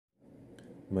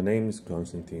My name is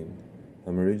Constantine.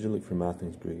 I'm originally from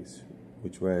Athens, Greece,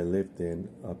 where I lived in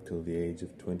up till the age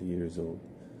of 20 years old.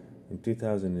 In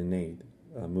 2008,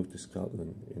 I moved to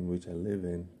Scotland, in which I live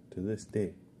in to this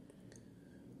day.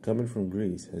 Coming from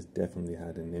Greece has definitely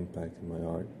had an impact in my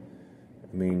art.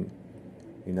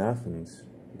 In Athens,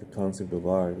 the concept of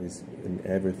art is in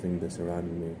everything that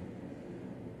surrounded me,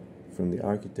 from the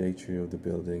architecture of the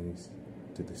buildings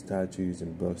to the statues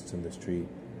and busts on the street,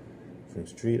 from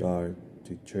street art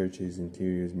to churches,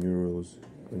 interiors, murals,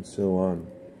 and so on.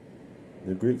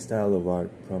 The Greek style of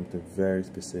art prompted a very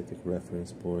specific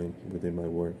reference point within my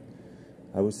work.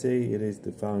 I would say it is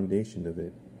the foundation of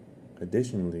it.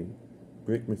 Additionally,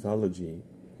 Greek mythology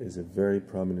is a very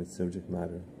prominent subject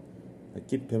matter. I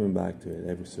keep coming back to it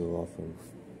every so often.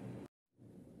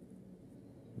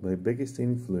 My biggest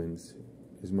influence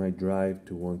is my drive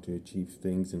to want to achieve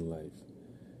things in life.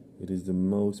 It is the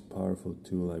most powerful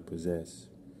tool I possess,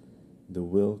 the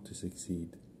will to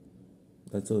succeed.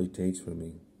 That's all it takes for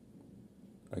me.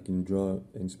 I can draw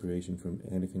inspiration from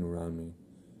anything around me,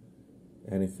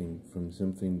 anything from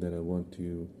something that I want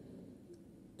to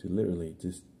literally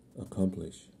just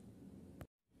accomplish.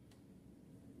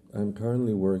 I'm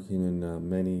currently working on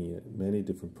many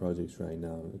different projects right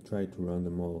now. I try to run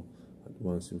them all at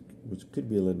once, which could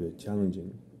be a little bit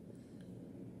challenging.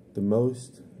 The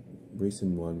most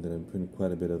recent one that I'm putting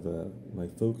quite a bit of my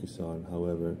focus on,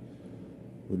 however,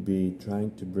 would be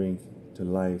trying to bring to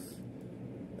life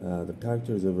the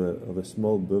characters of a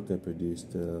small book I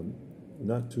produced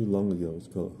not too long ago. It's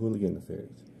called Hooligan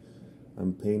Affairs.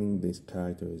 I'm painting these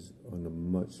characters on a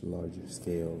much larger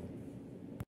scale.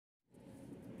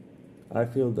 I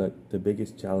feel that the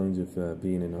biggest challenge of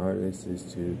being an artist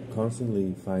is to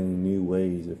constantly find new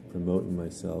ways of promoting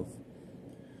myself,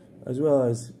 as well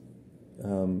as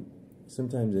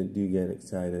sometimes I do get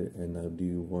excited and I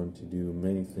do want to do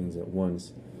many things at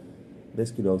once.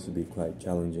 This could also be quite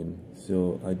challenging,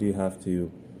 so I do have to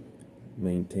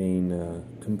maintain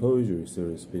composure, so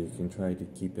to speak, and try to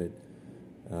keep it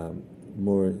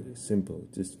more simple.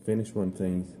 Just finish one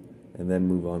thing and then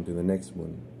move on to the next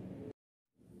one.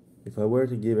 If I were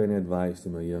to give any advice to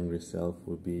my younger self,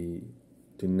 would be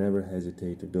to never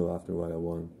hesitate to go after what I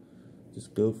want.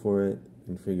 Just go for it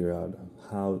and figure out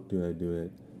how do I do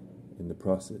it in the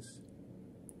process.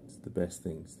 It's the best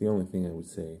thing. It's the only thing I would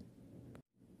say.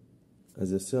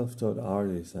 As a self-taught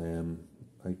artist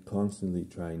I constantly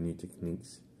try new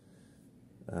techniques.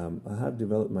 I have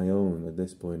developed my own at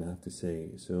this point, I have to say,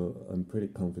 so I'm pretty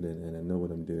confident and I know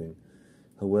what I'm doing.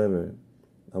 However,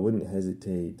 I wouldn't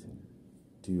hesitate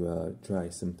to try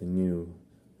something new.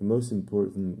 The most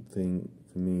important thing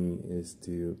for me is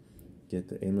to get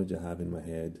the image I have in my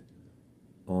head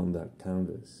on that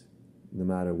canvas, no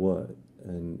matter what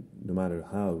and no matter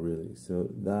how, really. So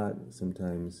that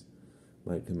sometimes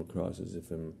might come across as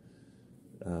if I'm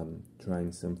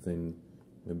trying something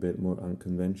a bit more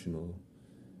unconventional.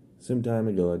 Some time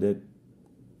ago I did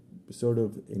sort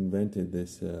of invented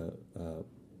this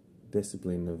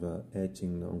discipline of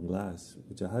etching on glass,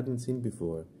 which I hadn't seen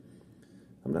before.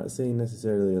 I'm not saying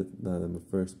necessarily that I'm the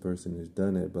first person who's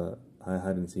done it, but I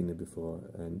hadn't seen it before,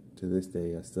 and to this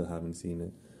day I still haven't seen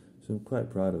it, so I'm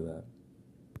quite proud of that.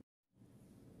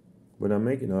 When I'm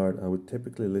making art, I would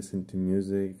typically listen to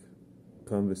music,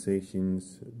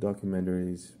 conversations,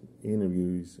 documentaries,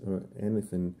 interviews, or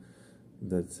anything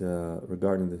that's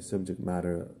regarding the subject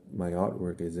matter my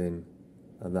artwork is in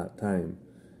at that time.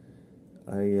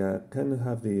 I kind of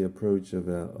have the approach of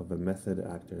a method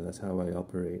actor. That's how I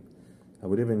operate. I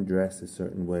would even dress a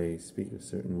certain way, speak a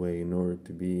certain way in order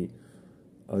to be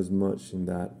as much in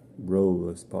that role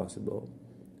as possible,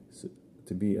 so,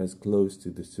 to be as close to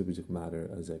the subject matter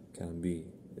as I can be.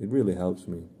 It really helps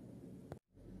me.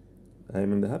 I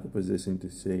am in the happy position to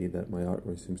say that my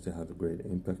artwork seems to have a great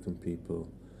impact on people,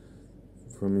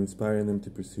 from inspiring them to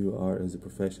pursue art as a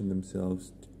profession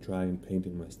themselves, to try and paint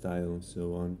in my style and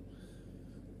so on.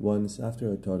 Once,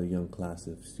 after I taught a young class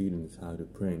of students how to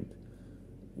print,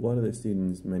 one of the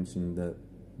students mentioned that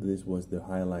this was the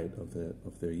highlight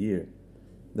of their year.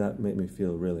 That made me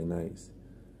feel really nice.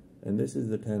 And this is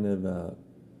the kind of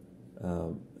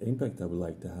impact I would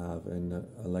like to have, and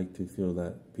I like to feel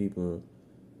that people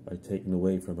are taken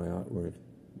away from my artwork.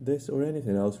 This or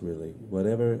anything else, really.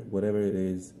 Whatever it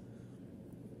is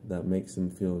that makes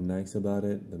them feel nice about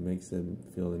it, that makes them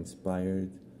feel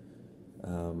inspired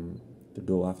to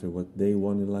go after what they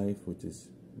want in life, which is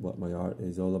what my art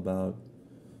is all about.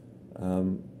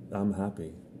 I'm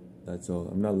happy. That's all.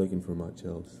 I'm not looking for much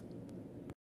else.